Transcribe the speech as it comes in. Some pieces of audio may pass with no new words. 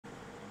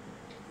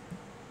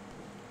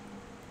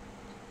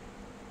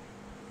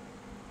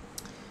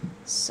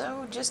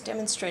So just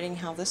demonstrating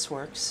how this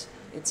works.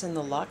 It's in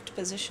the locked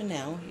position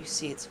now. You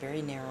see it's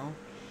very narrow.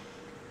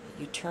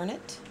 You turn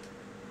it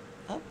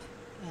up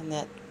and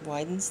that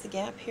widens the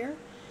gap here.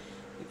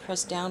 You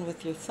press down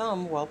with your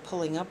thumb while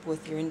pulling up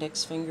with your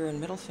index finger and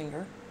middle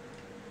finger,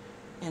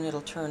 and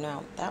it'll turn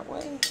out that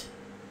way,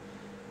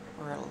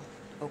 or it'll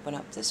open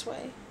up this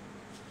way.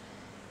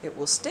 It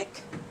will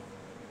stick,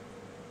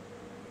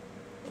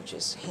 which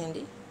is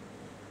handy.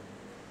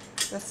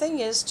 The thing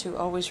is to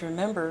always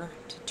remember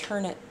to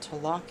turn it to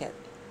lock it,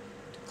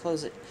 to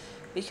close it,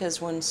 because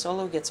when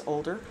Solo gets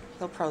older,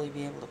 he'll probably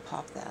be able to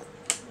pop that.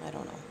 I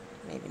don't know,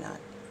 maybe not.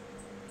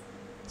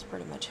 That's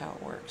pretty much how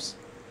it works.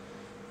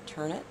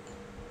 Turn it.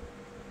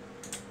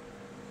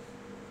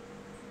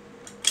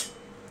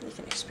 You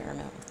can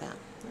experiment with that.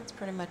 That's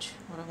pretty much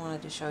what I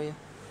wanted to show you.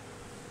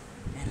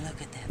 And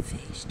look at that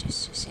face,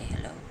 just to say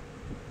hello.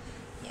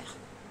 Yeah.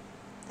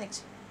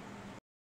 Thanks.